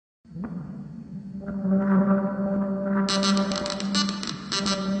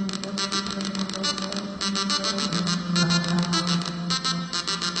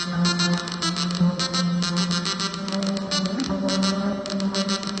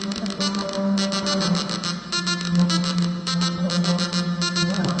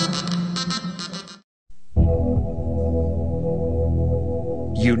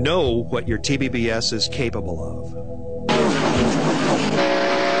You know what your TBBS is capable of.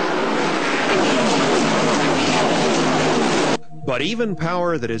 But even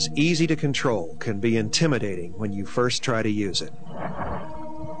power that is easy to control can be intimidating when you first try to use it.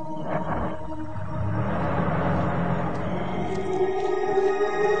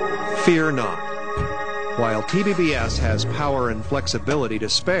 Fear not. While TBBS has power and flexibility to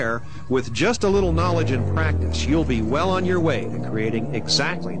spare, with just a little knowledge and practice, you'll be well on your way to creating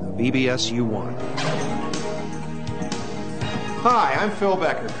exactly the BBS you want. Hi, I'm Phil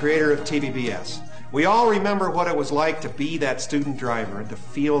Becker, creator of TBBS. We all remember what it was like to be that student driver and to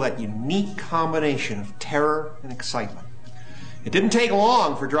feel that unique combination of terror and excitement. It didn't take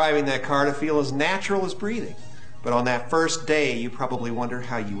long for driving that car to feel as natural as breathing, but on that first day you probably wonder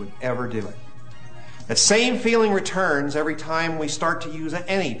how you would ever do it. That same feeling returns every time we start to use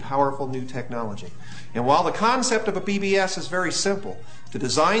any powerful new technology. And while the concept of a BBS is very simple, to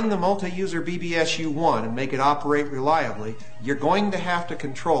design the multi-user BBS you want and make it operate reliably, you're going to have to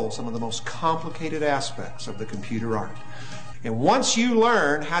control some of the most complicated aspects of the computer art. And once you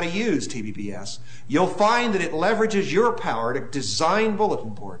learn how to use TBBS, you'll find that it leverages your power to design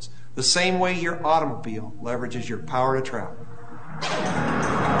bulletin boards the same way your automobile leverages your power to travel.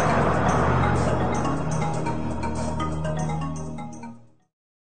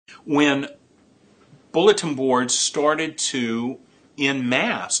 When bulletin boards started to, en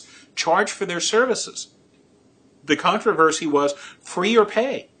masse, charge for their services, the controversy was free or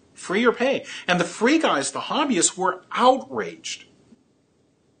pay, free or pay. And the free guys, the hobbyists, were outraged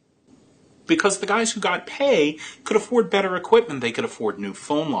because the guys who got pay could afford better equipment. They could afford new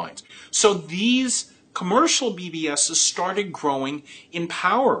phone lines. So these commercial BBSs started growing in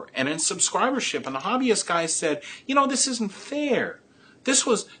power and in subscribership. And the hobbyist guys said, you know, this isn't fair. This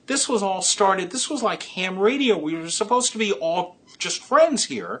was all started, this was like ham radio. We were supposed to be all just friends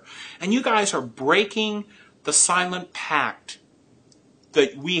here, and you guys are breaking the silent pact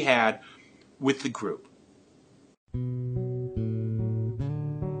that we had with the group.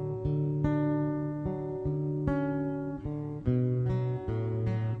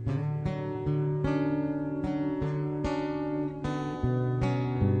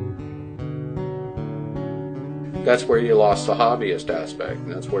 That's where you lost the hobbyist aspect,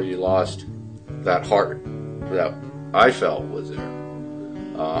 and that's where you lost that heart that I felt was there.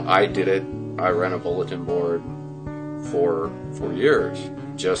 I did it. I ran a bulletin board for years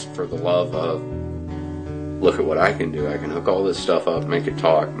just for the love of, look at what I can do. I can hook all this stuff up, make it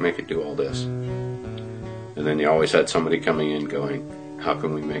talk, make it do all this. And then you always had somebody coming in going, how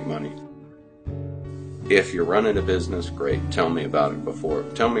can we make money? If you're running a business, great. Tell me about it before.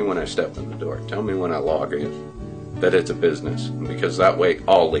 Tell me when I step in the door. Tell me when I log in that it's a business, because that way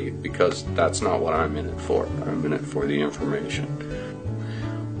I'll leave, because that's not what I'm in it for. I'm in it for the information.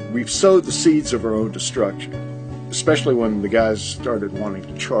 We've sowed the seeds of our own destruction, especially when the guys started wanting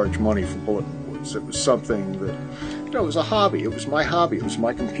to charge money for bulletin boards. It was something that, you know, it was a hobby. It was my hobby. It was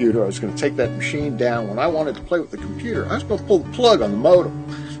my computer. I was going to take that machine down. When I wanted to play with the computer, I was going to pull the plug on the modem.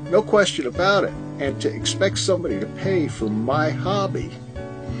 No question about it. And to expect somebody to pay for my hobby.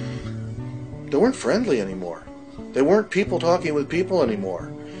 They weren't friendly anymore. They weren't people talking with people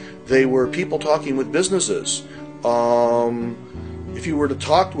anymore. They were people talking with businesses. If you were to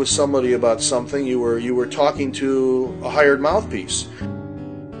talk with somebody about something, you were talking to a hired mouthpiece.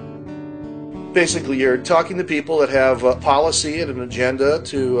 Basically, you're talking to people that have a policy and an agenda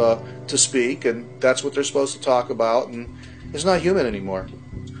to speak, and that's what they're supposed to talk about, and it's not human anymore.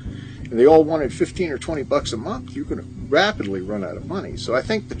 And they all wanted 15 or 20 bucks a month. You're going to rapidly run out of money. So I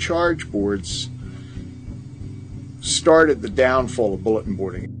think the charge boards started the downfall of bulletin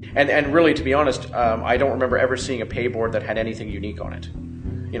boarding. And really, to be honest, I don't remember ever seeing a pay board that had anything unique on it.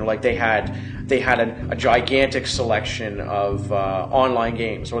 You know, like they had a gigantic selection of online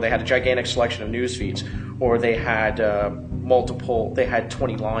games, or they had a gigantic selection of news feeds, or they had they had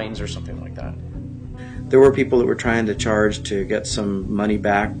 20 lines or something like that. There were people that were trying to charge to get some money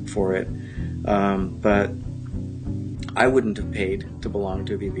back for it, but I wouldn't have paid to belong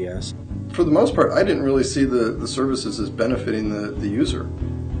to BBS. For the most part, I didn't really see the services as benefiting the user.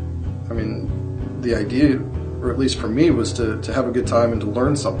 I mean, the idea, or at least for me, was to have a good time and to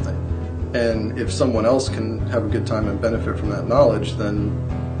learn something. And if someone else can have a good time and benefit from that knowledge, then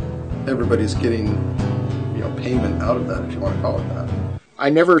everybody's getting, you know, payment out of that, if you want to call it that. I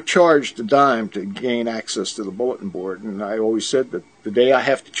never charged a dime to gain access to the bulletin board, and I always said that the day I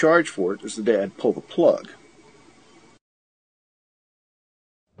have to charge for it is the day I'd pull the plug.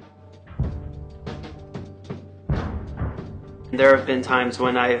 There have been times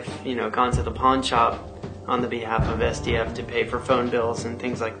when I've, gone to the pawn shop on the behalf of SDF to pay for phone bills and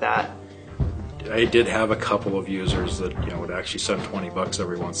things like that. I did have a couple of users that would actually send $20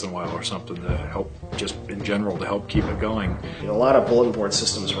 every once in a while or something to help, just in general, to help keep it going. A lot of bulletin board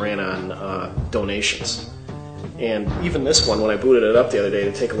systems ran on donations. And even this one, when I booted it up the other day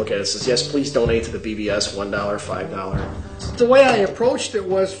to take a look at it, it says, yes, please donate to the BBS, $1, $5. The way I approached it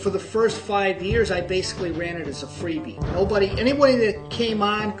was, for the first 5 years, I basically ran it as a freebie. Anybody that came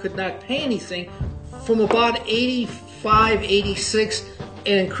on could not pay anything. From about 85, 86,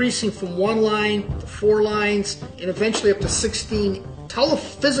 and increasing from 1 line to 4 lines, and eventually up to 16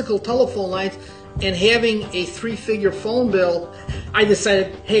 physical telephone lines, and having a 3-figure phone bill, I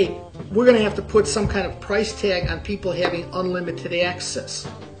decided, hey, we're going to have to put some kind of price tag on people having unlimited access.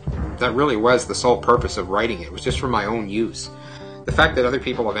 That really was the sole purpose of writing it. It was just for my own use. The fact that other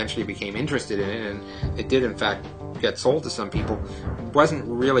people eventually became interested in it, and it did in fact get sold to some people, wasn't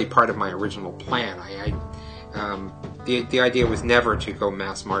really part of my original plan. The idea was never to go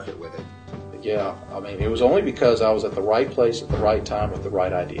mass market with it. Yeah, I mean, it was only because I was at the right place at the right time with the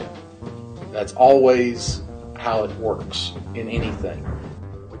right idea. That's always how it works in anything.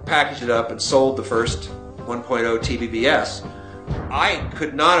 We packaged it up and sold the first 1.0 TBBS. I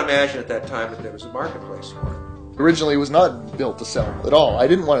could not imagine at that time that there was a marketplace for it. Originally, it was not built to sell at all. I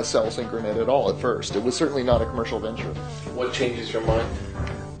didn't want to sell Synchronet at all at first. It was certainly not a commercial venture. What changes your mind?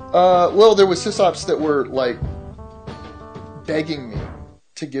 Well, there was sysops that were, begging me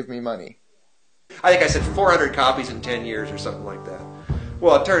to give me money. I think I said 400 copies in 10 years or something like that.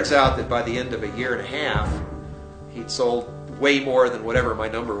 Well, it turns out that by the end of a year and a half, he'd sold way more than whatever my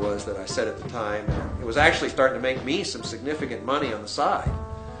number was that I said at the time. And it was actually starting to make me some significant money on the side.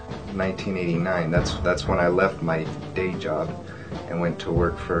 1989, that's when I left my day job and went to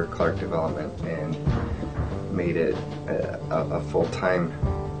work for Clark Development and made it a full-time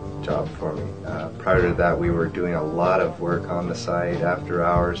job for me. Prior to that, we were doing a lot of work on the site, after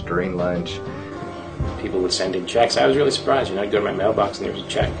hours, during lunch. People would send in checks. I was really surprised. I'd go to my mailbox and there was a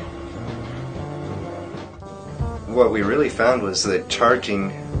check. What we really found was that charging,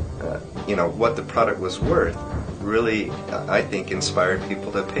 what the product was worth, really, I think, inspired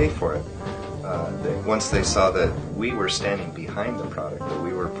people to pay for it. Once they saw that we were standing behind the product, that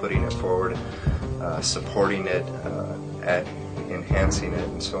we were putting it forward, supporting it, enhancing it,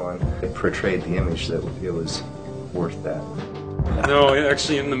 and so on, it portrayed the image that it was worth that. No,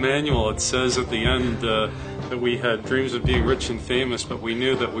 actually in the manual it says at the end that we had dreams of being rich and famous, but we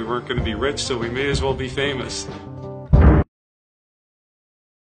knew that we weren't going to be rich, so we may as well be famous.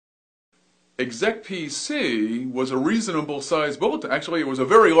 ExecPC was a reasonable sized bulletin. Actually, it was a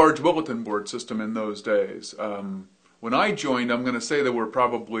very large bulletin board system in those days. When I joined, I'm going to say there were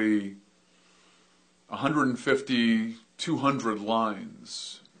probably 150, 200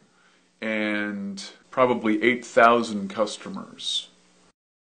 lines, and probably 8,000 customers.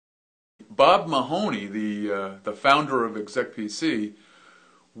 Bob Mahoney, the founder of ExecPC,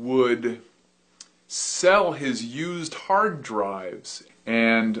 would sell his used hard drives,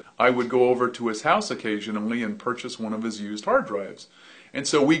 and I would go over to his house occasionally and purchase one of his used hard drives. And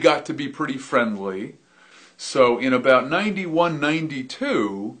so we got to be pretty friendly. So in about 91,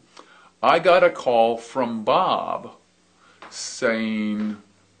 92, I got a call from Bob saying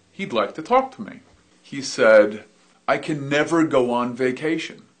he'd like to talk to me. He said, I can never go on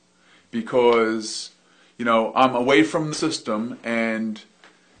vacation because, I'm away from the system and,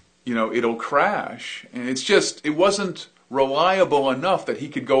 it'll crash. And it wasn't reliable enough that he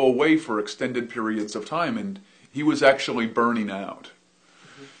could go away for extended periods of time, and he was actually burning out.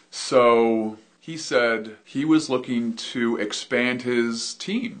 So he said he was looking to expand his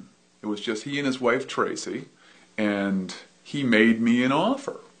team. It was just he and his wife Tracy, and he made me an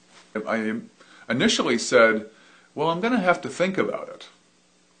offer. I initially said, well, I'm going to have to think about it.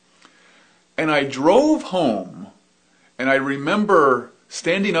 And I drove home, and I remember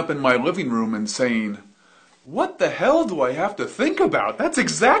standing up in my living room and saying, what the hell do I have to think about? That's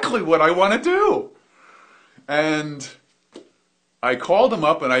exactly what I want to do. And I called him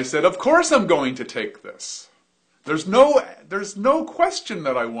up and I said, of course I'm going to take this. There's no question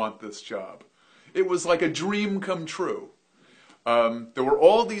that I want this job. It was like a dream come true. There were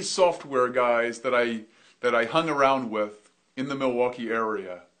all these software guys that I hung around with in the Milwaukee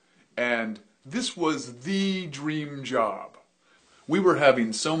area, and this was the dream job. We were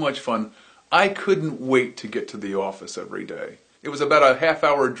having so much fun. I couldn't wait to get to the office every day. It was about a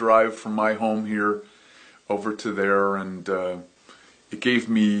half-hour drive from my home here over to there, and it gave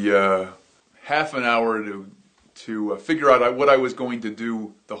me half an hour to figure out what I was going to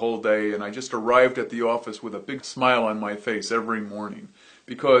do the whole day, and I just arrived at the office with a big smile on my face every morning,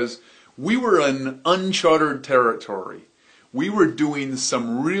 because We were in uncharted territory. We were doing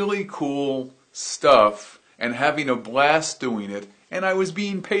some really cool stuff and having a blast doing it, and I was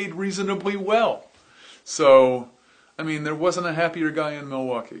being paid reasonably well. So, I mean, there wasn't a happier guy in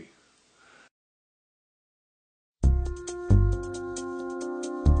Milwaukee.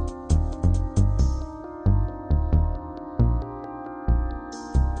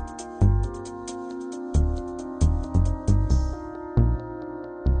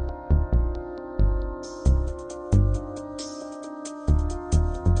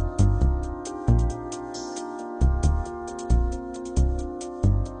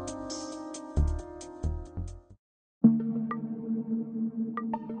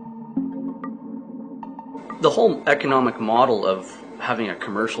 The whole economic model of having a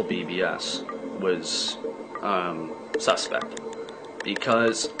commercial BBS was suspect,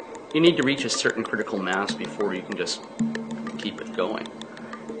 because you need to reach a certain critical mass before you can just keep it going.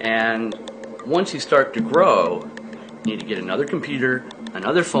 And once you start to grow, you need to get another computer,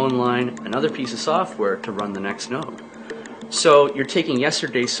 another phone line, another piece of software to run the next node. So you're taking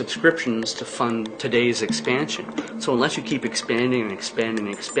yesterday's subscriptions to fund today's expansion. So unless you keep expanding and expanding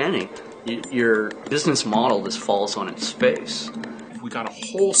and expanding, your business model just falls on its face. We got a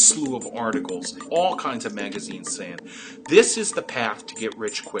whole slew of articles, all kinds of magazines saying, this is the path to get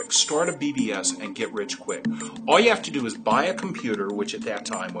rich quick. Start a BBS and get rich quick. All you have to do is buy a computer, which at that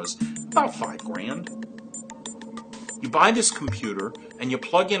time was about $5,000. You buy this computer and you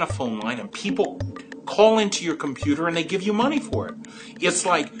plug in a phone line and people call into your computer and they give you money for it. It's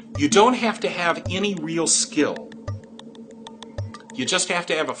like you don't have to have any real skill. You just have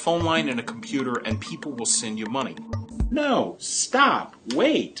to have a phone line and a computer and people will send you money. No, stop,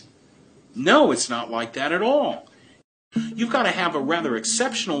 wait. No, it's not like that at all. You've got to have a rather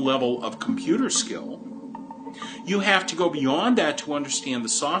exceptional level of computer skill. You have to go beyond that to understand the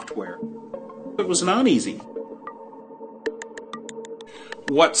software. It was not easy.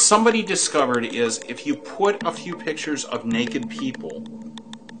 What somebody discovered is if you put a few pictures of naked people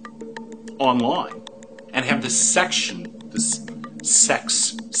online and have this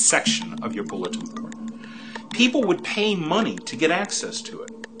sex section of your bulletin board, people would pay money to get access to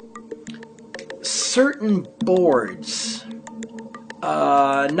it. Certain boards,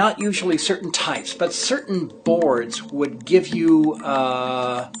 not usually certain types, but certain boards would give you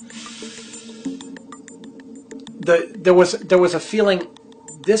there was a feeling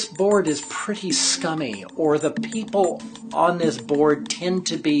this board is pretty scummy, or the people on this board tend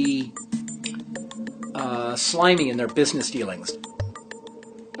to be slimy in their business dealings.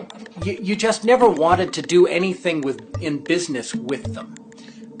 You just never wanted to do anything in business with them.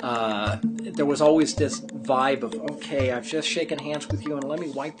 There was always this vibe of, okay, I've just shaken hands with you and let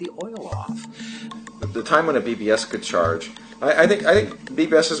me wipe the oil off. The time when a BBS could charge, I think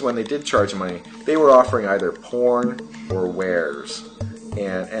BBSs, when they did charge money, they were offering either porn or wares.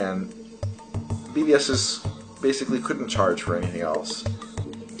 And BBSs basically couldn't charge for anything else.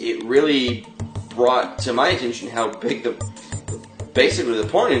 It really brought to my attention how big basically the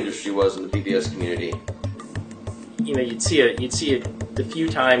porn industry was in the BBS community. You know, you'd see the few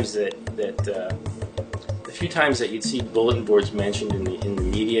times that you'd see bulletin boards mentioned in the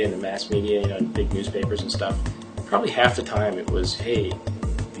media, in the mass media, you know, in big newspapers and stuff. Probably half the time it was, hey,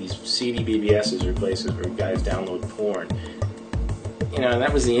 these seedy BBSs are places where guys download porn. You know, and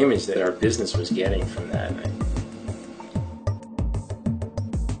that was the image that our business was getting from that.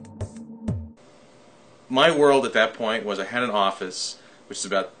 My world at that point was I had an office, which is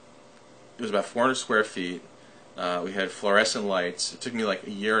about 400 square feet. We had fluorescent lights. It took me like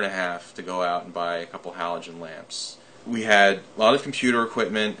a year and a half to go out and buy a couple halogen lamps. We had a lot of computer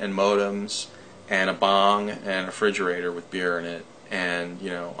equipment and modems and a bong and a refrigerator with beer in it and,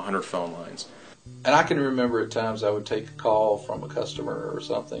 100 phone lines. And I can remember at times I would take a call from a customer or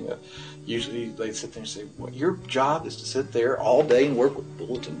something. Usually they'd sit there and say, well, your job is to sit there all day and work with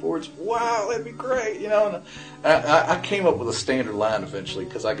bulletin boards? Wow, that'd be great, And I came up with a standard line eventually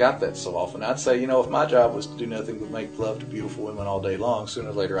because I got that so often. I'd say, if my job was to do nothing but make love to beautiful women all day long, sooner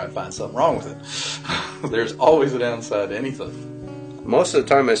or later I'd find something wrong with it. There's always a downside to anything. Most of the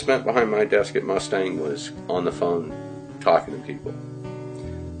time I spent behind my desk at Mustang was on the phone talking to people.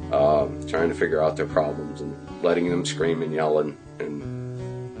 Trying to figure out their problems and letting them scream and yell and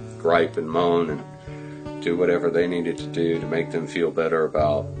gripe and moan and do whatever they needed to do to make them feel better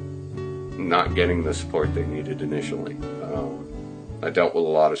about not getting the support they needed initially. I dealt with a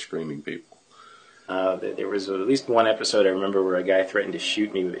lot of screaming people. There was at least one episode I remember where a guy threatened to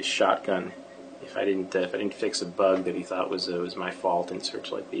shoot me with his shotgun if I didn't fix a bug that he thought was my fault in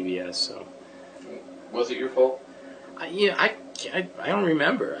Searchlight BBS. So, was it your fault? I I don't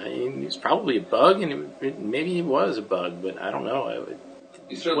remember. I mean, it's probably a bug, and maybe it was a bug, but I don't know.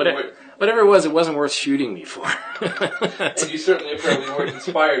 Whatever it was, it wasn't worth shooting me for. And you certainly probably weren't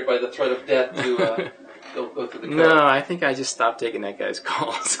inspired by the threat of death to go through the code. No, I think I just stopped taking that guy's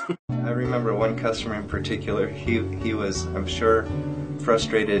calls. I remember one customer in particular, he was, I'm sure,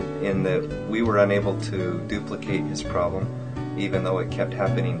 frustrated in that we were unable to duplicate his problem, even though it kept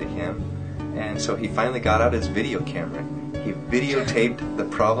happening to him. And so he finally got out his video camera. He videotaped the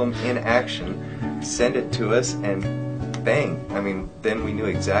problem in action, sent it to us, and bang. I mean, then we knew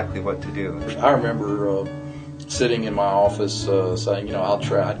exactly what to do. I remember sitting in my office saying,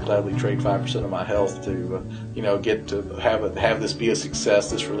 I'd gladly trade 5% of my health to, get to have this be a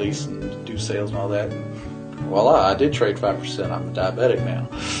success, this release, and do sales and all that. And voila, I did trade 5%. I'm a diabetic now.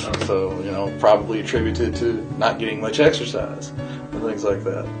 So, probably attributed to not getting much exercise and things like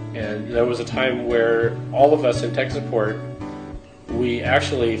that. And there was a time where all of us in tech support, we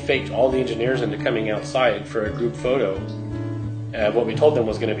actually faked all the engineers into coming outside for a group photo. What we told them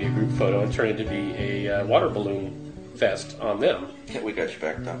was going to be a group photo. It turned out to be a water balloon fest on them. Yeah, we got you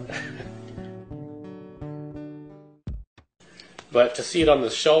back though. But to see it on the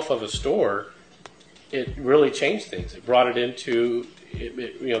shelf of a store, it really changed things. It brought it into,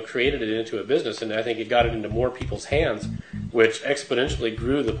 created it into a business, and I think it got it into more people's hands, which exponentially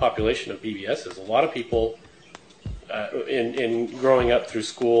grew the population of BBSs. A lot of people, in growing up through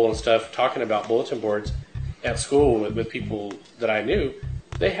school and stuff, talking about bulletin boards at school with people that I knew,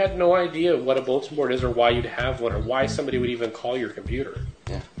 they had no idea what a bulletin board is or why you'd have one or why somebody would even call your computer.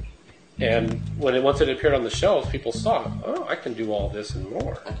 Yeah. And once it appeared on the shelves, people saw, oh, I can do all this and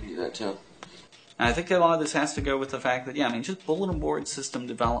more. I can do that too. And I think a lot of this has to go with the fact that, just bulletin board system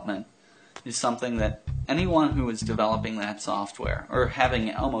development is something that anyone who is developing that software or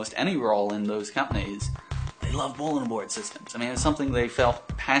having almost any role in those companies, they love bulletin board systems. I mean, it's something they felt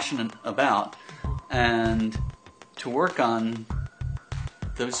passionate about. And to work on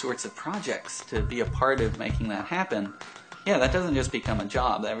those sorts of projects, to be a part of making that happen, that doesn't just become a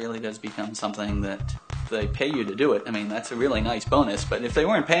job. That really does become something that they pay you to do it. I mean, that's a really nice bonus. But if they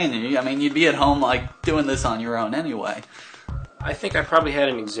weren't paying you, you'd be at home doing this on your own anyway. I think I probably had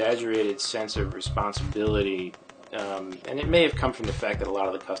an exaggerated sense of responsibility, and it may have come from the fact that a lot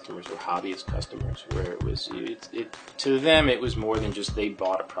of the customers were hobbyist customers, where it was to them it was more than just they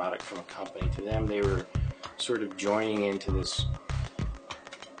bought a product from a company. To them, they were sort of joining into this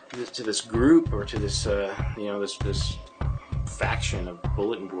group or to this this faction of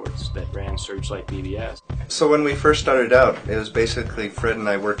bulletin boards that ran Searchlight BBS. So when we first started out, it was basically Fred and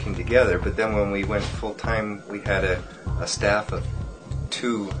I working together, but then when we went full-time, we had a staff of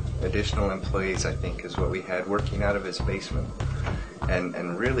 2 additional employees, I think, is what we had, working out of his basement.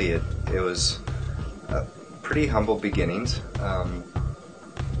 And really, it was pretty humble beginnings.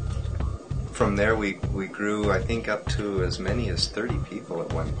 From there, we grew, I think, up to as many as 30 people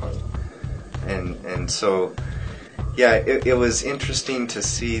at one point. And so, it was interesting to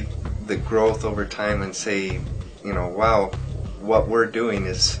see the growth over time and say, wow, what we're doing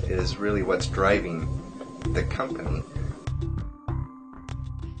is really what's driving the company.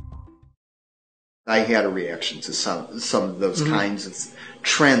 I had a reaction to some of those kinds of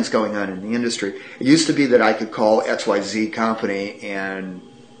trends going on in the industry. It used to be that I could call XYZ company and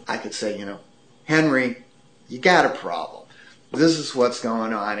I could say, Henry, you got a problem. This is what's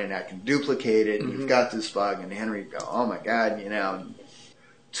going on, and I can duplicate it, and you've got this bug, and Henry would go, oh my God,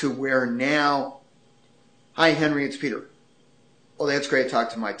 to where now, hi Henry, it's Peter. Oh, that's great,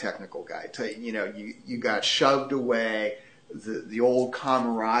 talk to my technical guy. You got shoved away, the old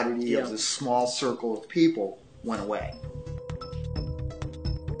camaraderie of this small circle of people went away.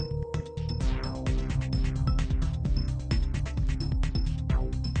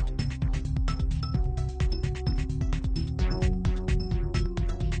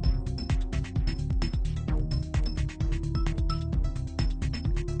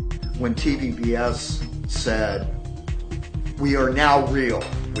 When TVBS said, we are now real,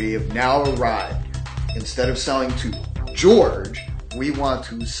 we have now arrived, instead of selling to George, we want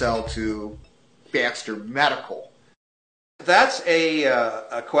to sell to Baxter Medical. That's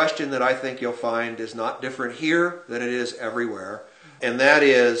a question that I think you'll find is not different here than it is everywhere, and that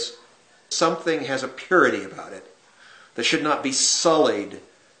is something has a purity about it that should not be sullied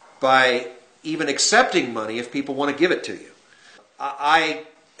by even accepting money if people want to give it to you. I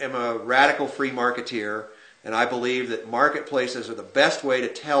am a radical free marketeer, and I believe that marketplaces are the best way to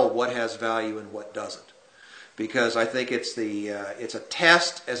tell what has value and what doesn't. Because I think it's a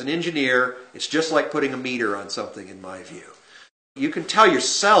test. As an engineer, it's just like putting a meter on something in my view. You can tell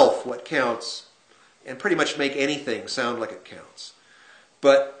yourself what counts and pretty much make anything sound like it counts.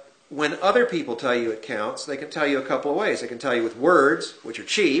 But when other people tell you it counts, they can tell you a couple of ways. They can tell you with words, which are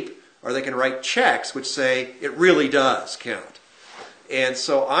cheap, or they can write checks which say it really does count. And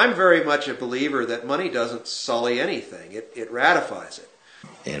so I'm very much a believer that money doesn't sully anything. It ratifies it.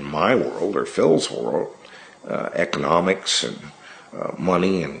 In my world, or Phil's world, economics and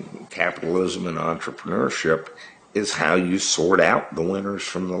money and capitalism and entrepreneurship is how you sort out the winners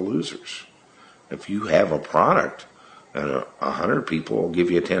from the losers. If you have a product and 100 people will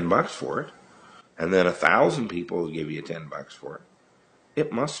give you $10 for it, and then 1,000 people will give you $10 for it,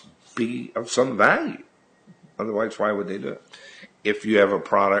 it must be of some value. Otherwise, why would they do it? If you have a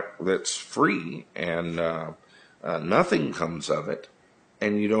product that's free and nothing comes of it,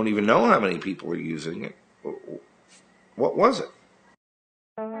 and you don't even know how many people are using it, what was it?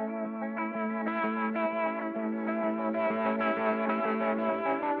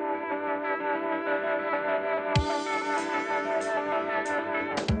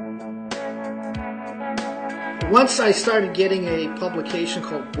 Once I started getting a publication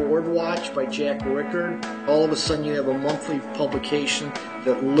called Board Watch by Jack Rickard, all of a sudden you have a monthly publication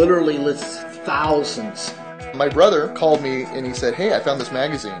that literally lists thousands. My brother called me and he said, "Hey, I found this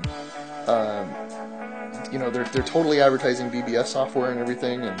magazine. They're totally advertising BBS software and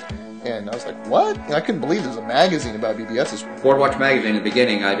everything." And I was like, "What?" And I couldn't believe there's a magazine about BBS's. Board Watch magazine in the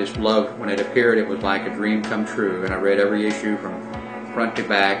beginning, I just loved when it appeared. It was like a dream come true, and I read every issue from front to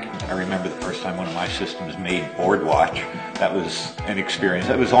back. I remember the first time one of my systems made Board Watch. That was an experience.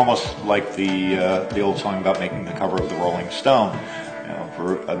 It was almost like the old song about making the cover of the Rolling Stone.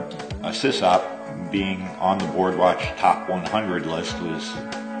 For a sysop, being on the Board Watch top 100 list was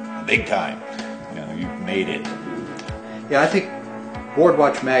big time. You made it. Yeah, I think Board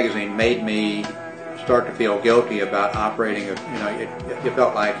Watch magazine made me start to feel guilty about operating. It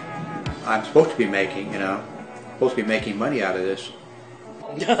felt like I'm supposed to be making money out of this.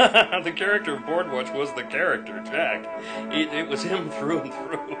 The character of Board Watch was the character, Jack. It was him through and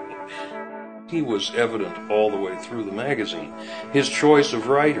through. He was evident all the way through the magazine. His choice of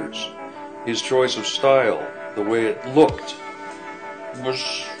writers, his choice of style, the way it looked, was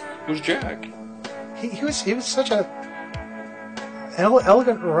Jack. He was such a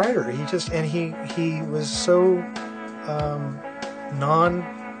elegant writer. He was so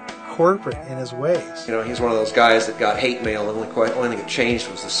non-corporate in his ways. He's one of those guys that got hate mail and the only thing that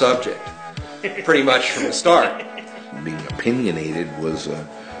changed was the subject, pretty much from the start. Being opinionated was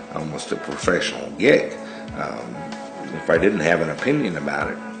almost a professional gig. If I didn't have an opinion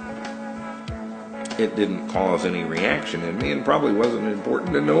about it, it didn't cause any reaction in me and probably wasn't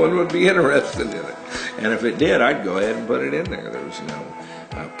important and no one would be interested in it. And if it did, I'd go ahead and put it in there. There was no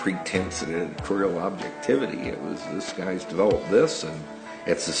pretense at editorial objectivity. It was, this guy's developed this and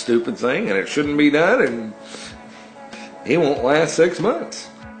it's a stupid thing and it shouldn't be done and he won't last 6 months.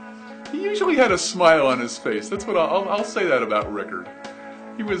 He usually had a smile on his face. That's what I'll say that about Rickard.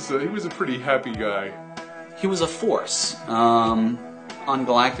 He was a pretty happy guy. He was a force on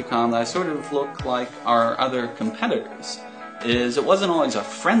Galacticom that sort of looked like our other competitors. It wasn't always a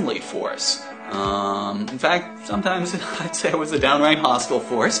friendly force. In fact, sometimes I'd say it was a downright hostile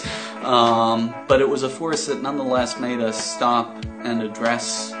force, but it was a force that nonetheless made us stop and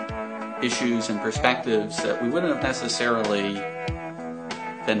address issues and perspectives that we wouldn't have necessarily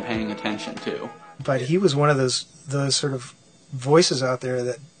been paying attention to. But he was one of those sort of voices out there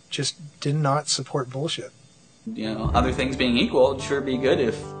that just did not support bullshit. Other things being equal, it'd sure be good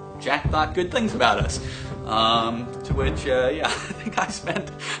if Jack thought good things about us. To which, I think I spent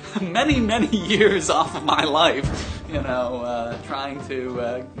many, many years off of my life, trying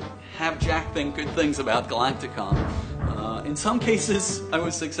to have Jack think good things about Galacticom. In some cases, I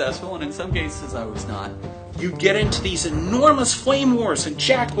was successful, and in some cases, I was not. You get into these enormous flame wars, and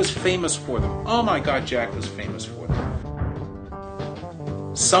Jack was famous for them. Oh my God, Jack was famous for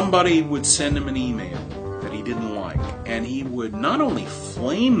them. Somebody would send him an email that he didn't like, and he would not only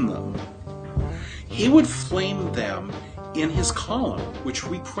flame them, he would flame them in his column, which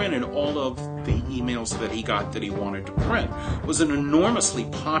reprinted all of the emails that he got that he wanted to print. It was an enormously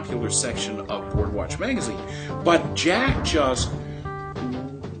popular section of Board Watch magazine. But Jack just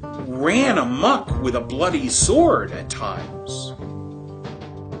ran amok with a bloody sword at times.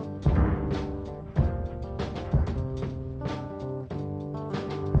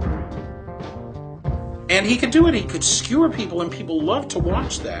 And he could do it. He could skewer people, and people loved to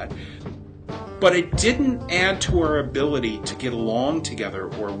watch that. But it didn't add to our ability to get along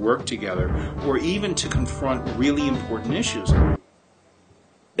together or work together or even to confront really important issues.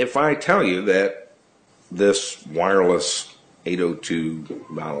 If I tell you that this wireless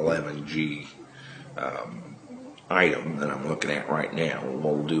 802.11g item that I'm looking at right now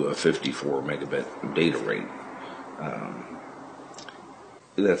will do a 54 megabit data rate.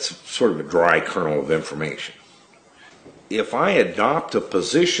 That's sort of a dry kernel of information. If I adopt a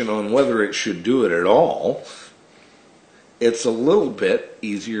position on whether it should do it at all, it's a little bit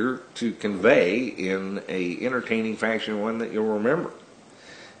easier to convey in a entertaining fashion, one that you'll remember.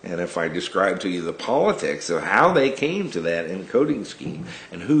 And if I describe to you the politics of how they came to that encoding scheme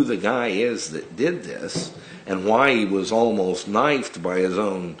and who the guy is that did this and why he was almost knifed by his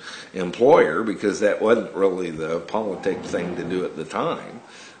own employer because that wasn't really the politic thing to do at the time,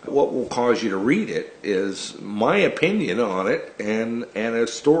 what will cause you to read it is my opinion on it and a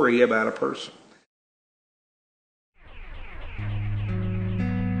story about a person.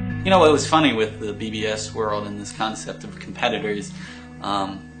 You know what was funny with the BBS world and this concept of competitors,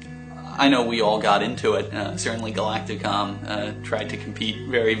 I know we all got into it. Certainly Galacticom tried to compete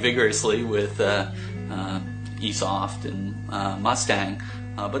very vigorously with eSoft and Mustang,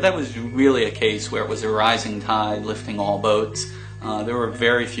 but that was really a case where it was a rising tide lifting all boats. There were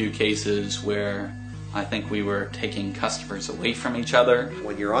very few cases where I think we were taking customers away from each other.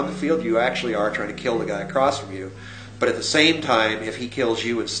 When you're on the field, you actually are trying to kill the guy across from you, but at the same time, if he kills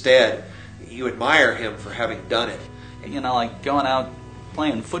you instead, you admire him for having done it. You know, like going out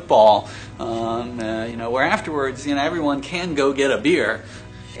playing football, you know, where afterwards, you know, everyone can go get a beer.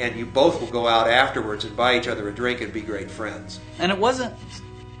 And you both will go out afterwards and buy each other a drink and be great friends. And it wasn't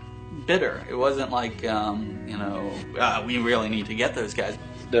bitter. It wasn't like, you know, we really need to get those guys.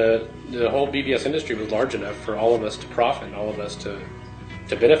 The whole BBS industry was large enough for all of us to profit and all of us to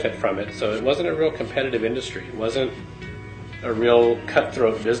benefit from it. So it wasn't a real competitive industry. It wasn't a real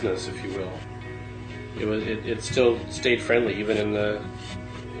cutthroat business, if you will. It still stayed friendly, even in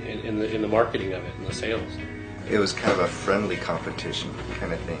the marketing of it, in the sales. It was kind of a friendly competition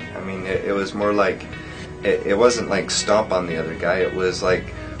kind of thing. I mean, it was more like, it wasn't like stomp on the other guy. It was like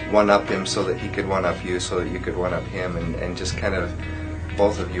one-up him so that he could one-up you, so that you could one-up him, and just kind of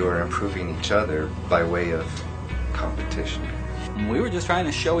both of you are improving each other by way of competition. We were just trying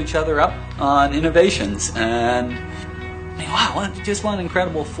to show each other up on innovations, and wow, just what an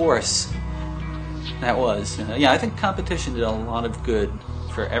incredible force that was. Yeah, I think competition did a lot of good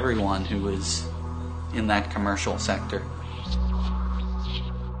for everyone who was in that commercial sector.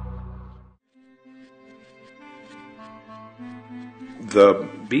 The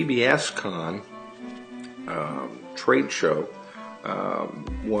BBS Con trade show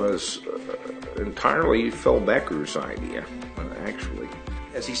was entirely Phil Becker's idea, actually.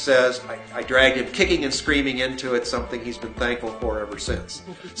 As he says, I dragged him kicking and screaming into it, something he's been thankful for ever since.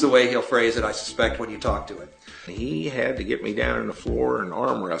 It's the way he'll phrase it, I suspect, when you talk to him. He had to get me down on the floor and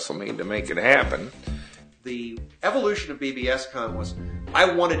arm wrestle me to make it happen. The evolution of BBS Con was, I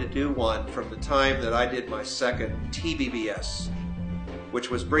wanted to do one from the time that I did my second TBBS,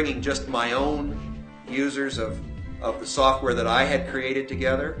 which was bringing just my own users of the software that I had created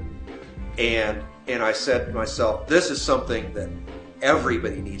together. And I said to myself, this is something that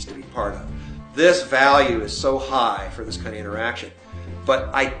everybody needs to be part of. This value is so high for this kind of interaction.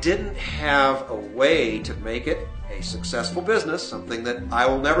 But I didn't have a way to make it a successful business, something that I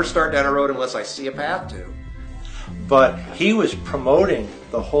will never start down a road unless I see a path to. But he was promoting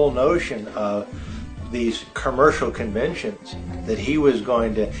the whole notion of these commercial conventions, that he was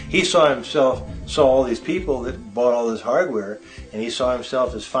going to, he saw all these people that bought all this hardware, and he saw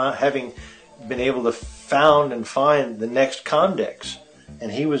himself as having been able to found and find the next Comdex,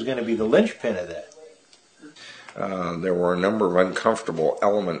 and he was going to be the linchpin of that. There were a number of uncomfortable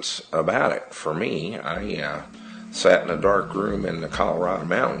elements about it. For me, I sat in a dark room in the Colorado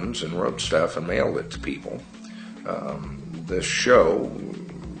mountains and wrote stuff and mailed it to people. The show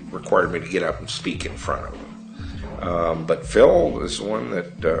required me to get up and speak in front of them. But Phil is the one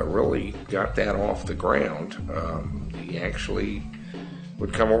that really got that off the ground. He actually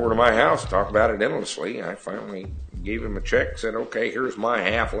would come over to my house, talk about it endlessly. I finally gave him a check, said, okay, here's my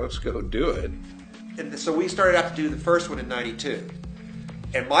half, let's go do it. And so we started out to do the first one in '92.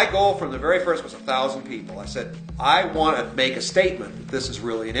 And my goal from the very first was 1,000 people. I said, I want to make a statement that this is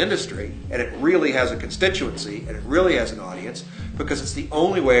really an industry, and it really has a constituency, and it really has an audience, because it's the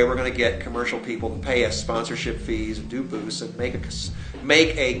only way we're going to get commercial people to pay us sponsorship fees and do booths and make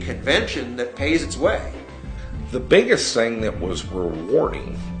a convention that pays its way. The biggest thing that was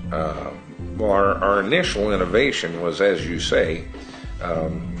rewarding, our initial innovation was, as you say,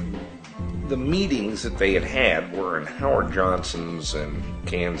 the meetings that they had were in Howard Johnson's in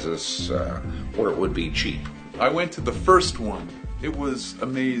Kansas, where it would be cheap. I went to the first one. It was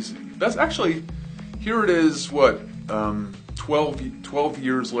amazing. That's actually, here it is, 12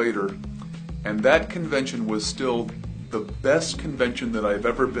 years later, And that convention was still the best convention that I've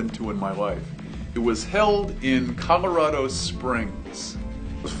ever been to in my life. It was held in Colorado Springs.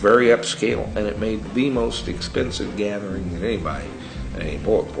 It was very upscale, and it made the most expensive gathering that any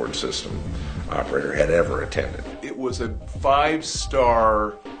bulletin board system operator had ever attended. It was a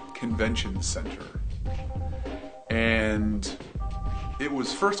 5-star convention center, and it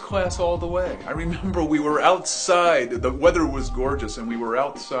was first class all the way. I remember we were outside, the weather was gorgeous, and we were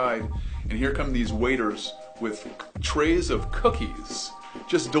outside, and here come these waiters with trays of cookies,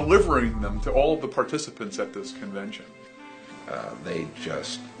 just delivering them to all of the participants at this convention. They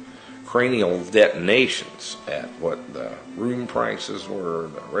just cranial detonations at what the room prices were,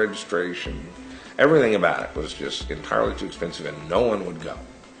 the registration, everything about it was just entirely too expensive, and no one would go.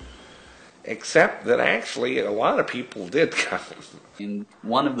 Except that actually a lot of people did come. And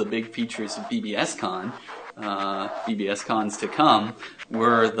one of the big features of BBS Con, BBS Cons to come,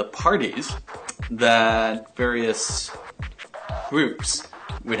 were the parties that various groups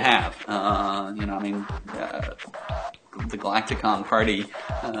would have. The Galacticon party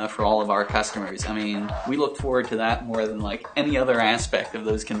for all of our customers. I mean, we look forward to that more than like any other aspect of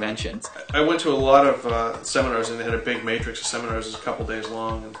those conventions. I went to a lot of seminars, and they had a big matrix of seminars. It was a couple days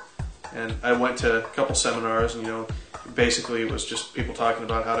long, and I went to a couple seminars, and basically it was just people talking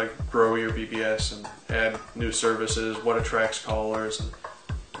about how to grow your BBS and add new services, what attracts callers,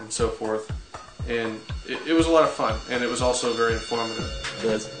 and so forth. And it was a lot of fun, and it was also very informative.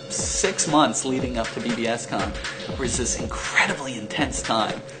 The 6 months leading up to BBS Con was this incredibly intense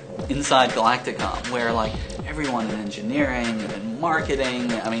time inside Galacticon, where like everyone in engineering and in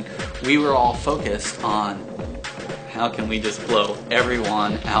marketing, I mean, we were all focused on how can we just blow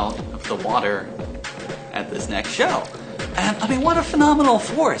everyone out of the water at this next show. And I mean, what a phenomenal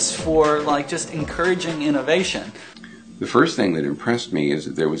force for like just encouraging innovation. The first thing that impressed me is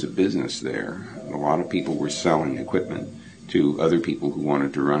that there was a business there. A lot of people were selling equipment to other people who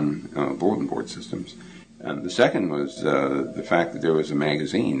wanted to run bulletin board systems. The second was the fact that there was a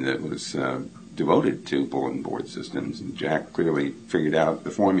magazine that was devoted to bulletin board systems, and Jack clearly figured out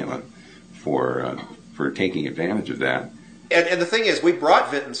the formula for taking advantage of that. And the thing is, we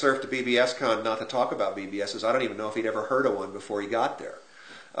brought Vint and Cerf to BBSCon not to talk about BBSs. I don't even know if he'd ever heard of one before he got there.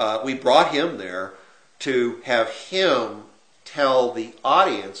 We brought him there to have him tell the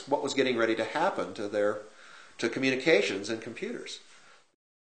audience what was getting ready to happen to communications and computers.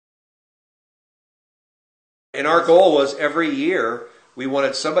 And our goal was every year we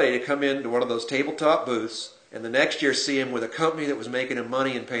wanted somebody to come into one of those tabletop booths, and the next year see him with a company that was making him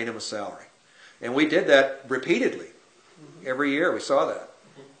money and paying him a salary. And we did that repeatedly. Every year we saw that.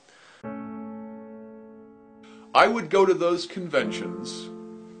 I would go to those conventions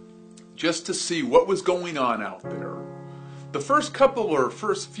just to see what was going on out there. The first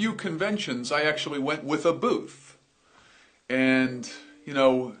few conventions, I actually went with a booth. And,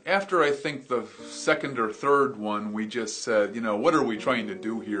 after I think the second or third one, we just said, what are we trying to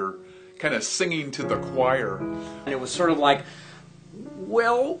do here? Kind of singing to the choir. And it was sort of like,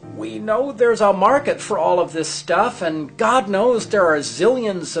 well, we know there's a market for all of this stuff, and God knows there are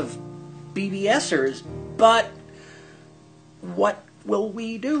zillions of BBSers, but what will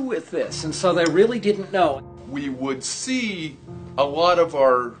we do with this? And so they really didn't know. We would see a lot of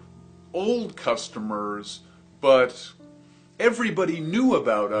our old customers, but everybody knew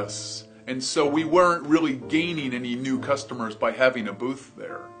about us, and so we weren't really gaining any new customers by having a booth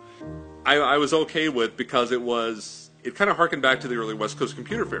there. I was okay with, because it kind of harkened back to the early West Coast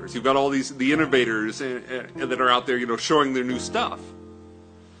computer fairs. You've got all the innovators that are out there, showing their new stuff.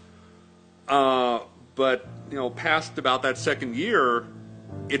 But past about that second year,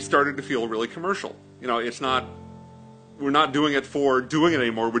 it started to feel really commercial. We're not doing it for doing it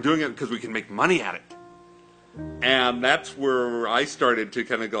anymore. We're doing it because we can make money at it. And that's where I started to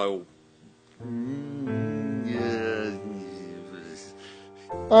kind of go,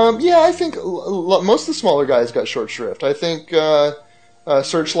 yeah, I think most of the smaller guys got short shrift. I think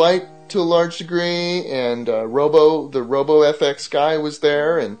Searchlight to a large degree, and the Robo FX guy was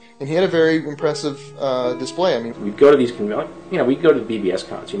there, and he had a very impressive display. I mean, we'd go to these we'd go to BBS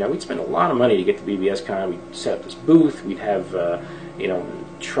cons. We'd spend a lot of money to get to BBS con. We'd set up this booth. We'd have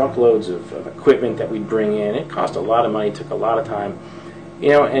truckloads of equipment that we'd bring in. It cost a lot of money. Took a lot of time.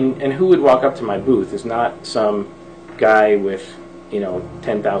 And who would walk up to my booth is not some guy with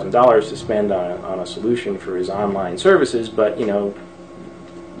 $10,000 to spend on a solution for his online services, but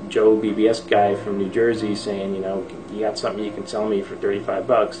Joe BBS guy from New Jersey saying, you got something you can sell me for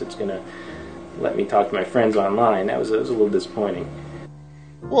 $35 that's going to let me talk to my friends online. That was a little disappointing.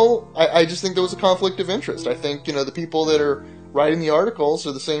 Well, I just think there was a conflict of interest. I think, the people that are writing the articles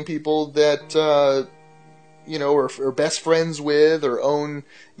are the same people that are best friends with or own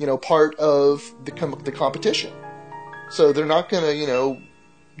part of the competition. So they're not going to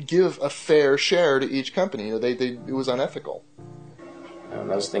give a fair share to each company. It was unethical.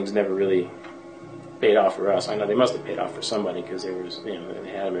 Those things never really paid off for us. I know they must have paid off for somebody because they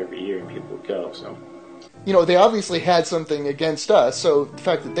had them every year and people would go. So. They obviously had something against us, so the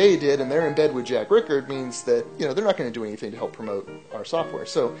fact that they did and they're in bed with Jack Rickard means that, they're not going to do anything to help promote our software.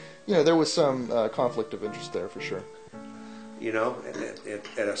 So, there was some conflict of interest there for sure.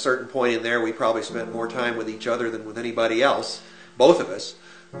 At a certain point in there, we probably spent more time with each other than with anybody else, both of us.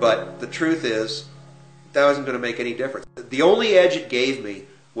 But the truth is, that wasn't going to make any difference. The only edge it gave me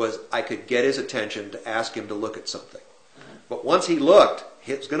was I could get his attention to ask him to look at something. But once he looked,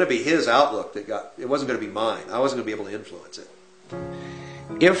 it's going to be his outlook it wasn't going to be mine. I wasn't going to be able to influence it.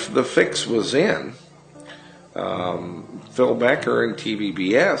 If the fix was in, Phil Becker and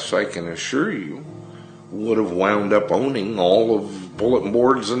TVBS, I can assure you, would have wound up owning all of bulletin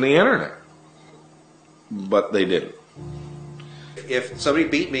boards and the internet. But they didn't. If somebody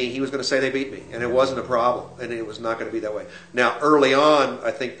beat me, he was going to say they beat me, and it wasn't a problem, and it was not going to be that way. Now, early on,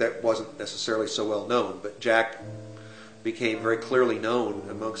 I think that wasn't necessarily so well known, but Jack became very clearly known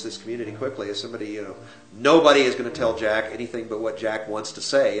amongst this community quickly as somebody, nobody is going to tell Jack anything but what Jack wants to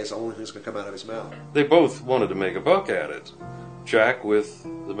say is the only thing that's going to come out of his mouth. They both wanted to make a buck at it. Jack with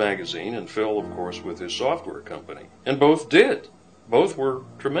the magazine and Phil, of course, with his software company. And both did. Both were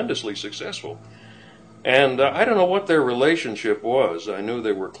tremendously successful. And I don't know what their relationship was. I knew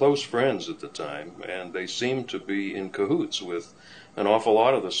they were close friends at the time, and they seemed to be in cahoots with an awful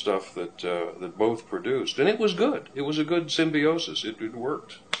lot of the stuff that both produced. And it was good. It was a good symbiosis. It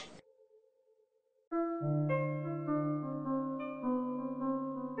worked.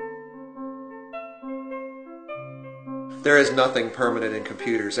 There is nothing permanent in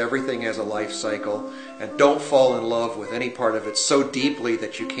computers. Everything has a life cycle, and don't fall in love with any part of it so deeply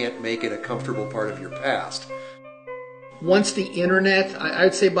that you can't make it a comfortable part of your past. Once the internet,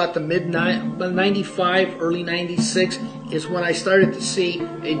 I'd say about the mid-95, early 96, is when I started to see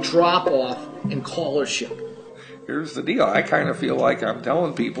a drop-off in callership. Here's the deal. I kind of feel like I'm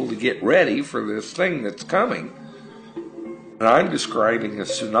telling people to get ready for this thing that's coming. And I'm describing a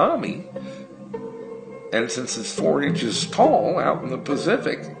tsunami. And since it's 4 inches tall out in the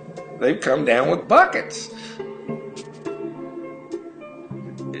Pacific, they've come down with buckets.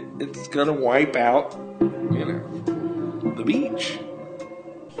 It's going to wipe out, the beach.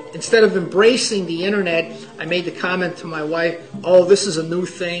 Instead of embracing the internet, I made the comment to my wife, "Oh, this is a new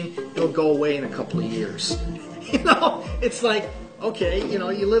thing. It'll go away in a couple of years." It's like, okay,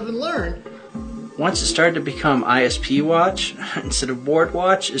 you live and learn. Once it started to become ISP watch instead of board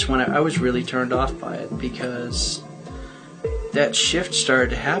watch is when I was really turned off by it, because that shift started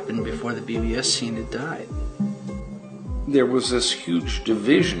to happen before the BBS scene had died. There was this huge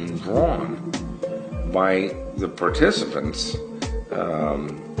division drawn by the participants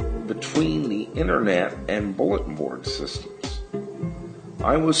between the internet and bulletin board systems.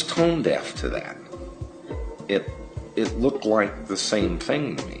 I was tone deaf to that. It looked like the same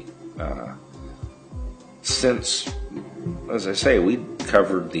thing to me. Since, as I say, we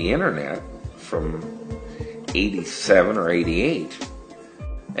covered the internet from 87 or 88,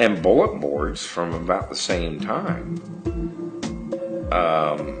 and bulletin boards from about the same time,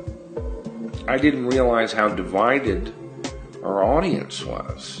 I didn't realize how divided our audience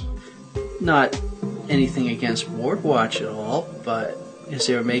was. Not anything against board watch at all, but as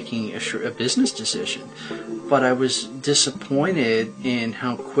they were making a business decision. But I was disappointed in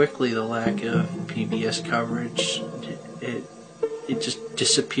how quickly the lack of PBS coverage, it just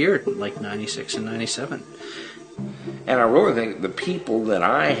disappeared in like 96 and 97. And I really think the people that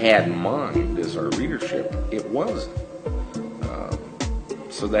I had in mind as our readership, it wasn't.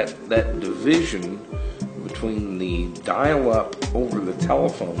 So that division between the dial-up over the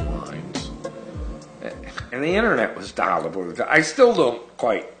telephone lines and the internet was dialed up over the I still don't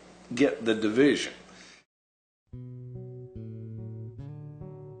quite get the division.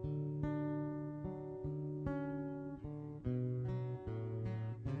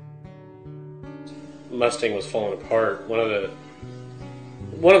 Mustang was falling apart. One of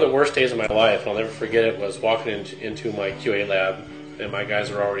the worst days of my life, and I'll never forget it, was walking into my QA lab, and my guys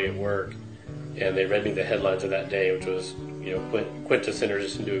were already at work, and they read me the headlines of that day, which was, Quintus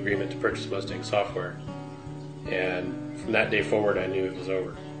enters into agreement to purchase Mustang software. And from that day forward, I knew it was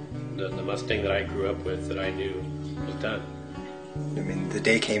over. The Mustang that I grew up with, that I knew, was done. I mean, the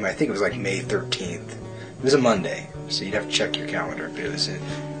day came, I think it was like May 13th. It was a Monday, so you'd have to check your calendar, but it was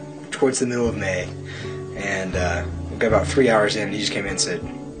towards the middle of May. And got about 3 hours in, and he just came in and said,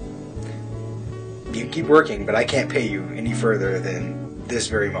 "You can keep working, but I can't pay you any further than this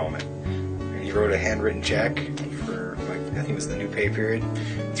very moment." And he wrote a handwritten check for, like, I think it was the new pay period,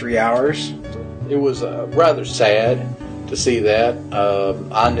 3 hours. It was rather sad to see that.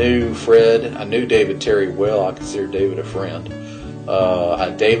 I knew Fred, I knew David Terry well. I consider David a friend.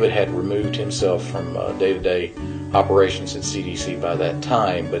 David had removed himself from day-to-day operations at CDC by that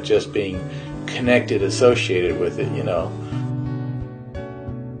time, but just being connected, associated with it, you know.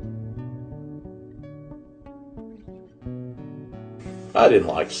 I didn't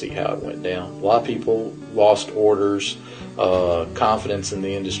like to see how it went down. A lot of people lost orders, confidence in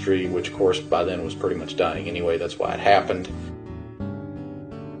the industry, which of course by then was pretty much dying anyway. That's why it happened.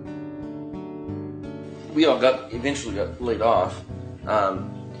 We all eventually got laid off.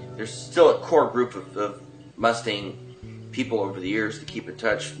 There's still a core group of Mustang people over the years to keep in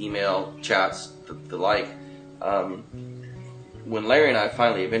touch, email, chats, the like. When Larry and I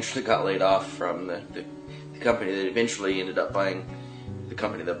finally eventually got laid off from the company that eventually ended up buying the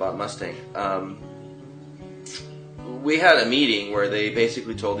company that bought Mustang, we had a meeting where they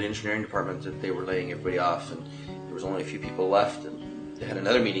basically told the engineering department that they were laying everybody off, and there was only a few people left, and they had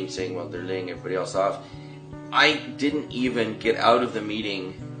another meeting saying, well, they're laying everybody else off. I didn't even get out of the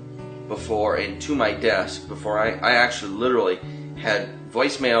meeting before and to my desk before I actually literally had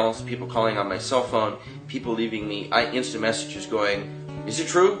voicemails, people calling on my cell phone, people leaving me instant messages going, "Is it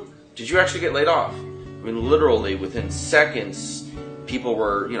true? Did you actually get laid off?" I mean, literally within seconds, people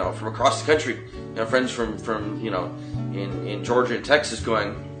were, you know, from across the country, you know, friends from you know, in Georgia and Texas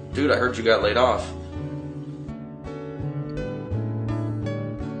going, "Dude, I heard you got laid off."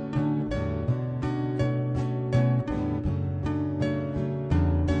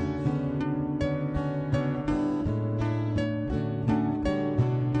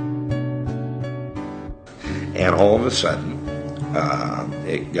 And all of a sudden,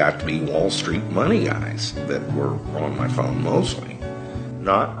 it got to be Wall Street money guys that were on my phone mostly,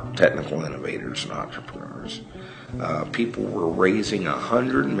 not technical innovators and entrepreneurs. People were raising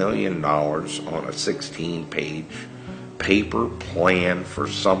 $100 million on a 16-page paper plan for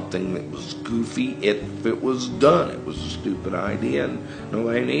something that was goofy. If it was done, it was a stupid idea and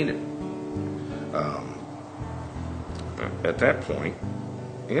nobody needed it. At that point,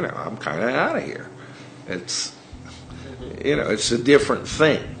 you know, I'm kind of out of here. It's, you know, it's a different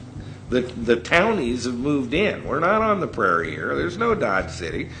thing. The townies have moved in. We're not on the prairie here. There's no Dodge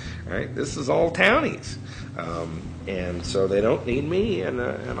City, right? This is all townies, and so they don't need me, and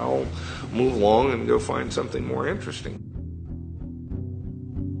I'll move along and go find something more interesting.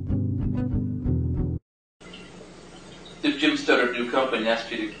 If Jim started a new company and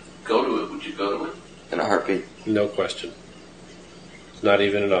asked you to go to it, would you go to it? In a heartbeat. No question. It's not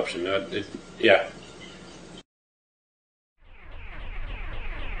even an option. Yeah.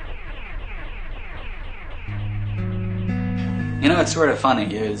 You know, it's sort of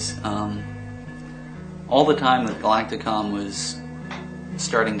funny is all the time that Galacticom was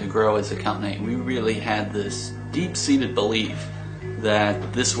starting to grow as a company, we really had this deep-seated belief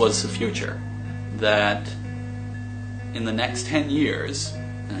that this was the future, that in the next 10 years,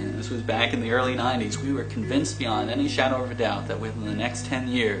 and this was back in the early 90s, we were convinced beyond any shadow of a doubt that within the next 10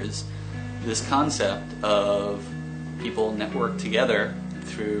 years, this concept of people networked together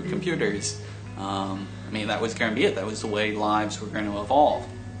through computers, I mean, that was going to be it. That was the way lives were going to evolve.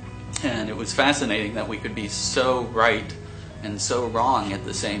 And it was fascinating that we could be so right and so wrong at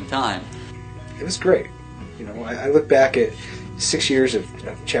the same time. It was great. You know, I look back at 6 years of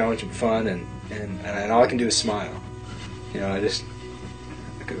challenge and fun, and all I can do is smile. You know, just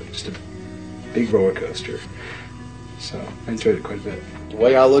a big roller coaster. So I enjoyed it quite a bit. The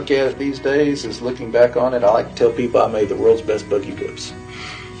way I look at it these days is, looking back on it, I like to tell people I made the world's best buggy whips.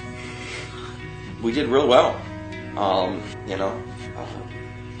 We did real well. You know,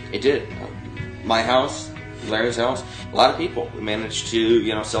 it did. My house, Larry's house, a lot of people. We managed to,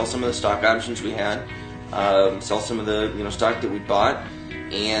 you know, sell some of the stock options we had, sell some of the, you know, stock that we bought,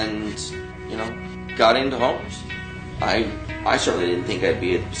 and, you know, got into homes. I certainly didn't think I'd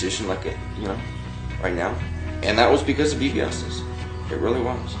be in a position like it, you know, right now, and that was because of BBSs. It really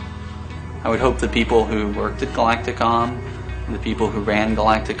was. I would hope the people who worked at Galacticom, the people who ran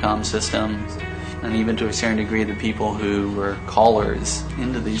Galacticom systems, and even to a certain degree the people who were callers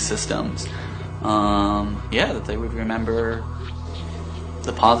into these systems, that they would remember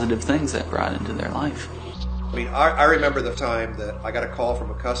the positive things that brought into their life. I mean, I remember the time that I got a call from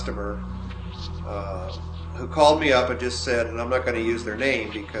a customer who called me up and just said, and I'm not going to use their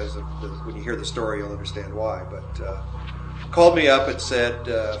name because when you hear the story you'll understand why, but called me up and said,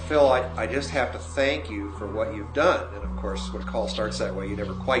 Phil, I just have to thank you for what you've done. And of course, when a call starts that way, you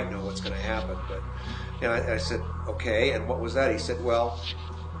never quite know what's going to happen. But I said, okay, and what was that? He said, well,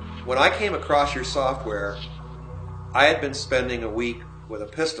 when I came across your software, I had been spending a week with a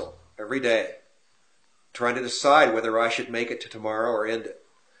pistol every day, trying to decide whether I should make it to tomorrow or end it.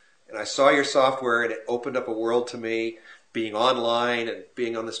 And I saw your software, and it opened up a world to me, being online and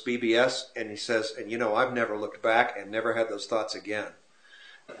being on this BBS. And he says, and I've never looked back and never had those thoughts again.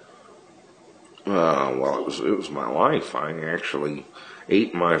 Well, it was my life. I actually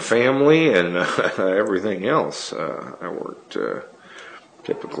ate my family and everything else. I worked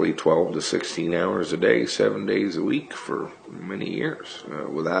typically 12 to 16 hours a day, 7 days a week for many years,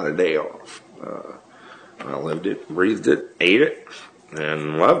 without a day off. I lived it, breathed it, ate it,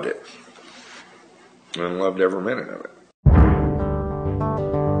 and loved it. And loved every minute of it.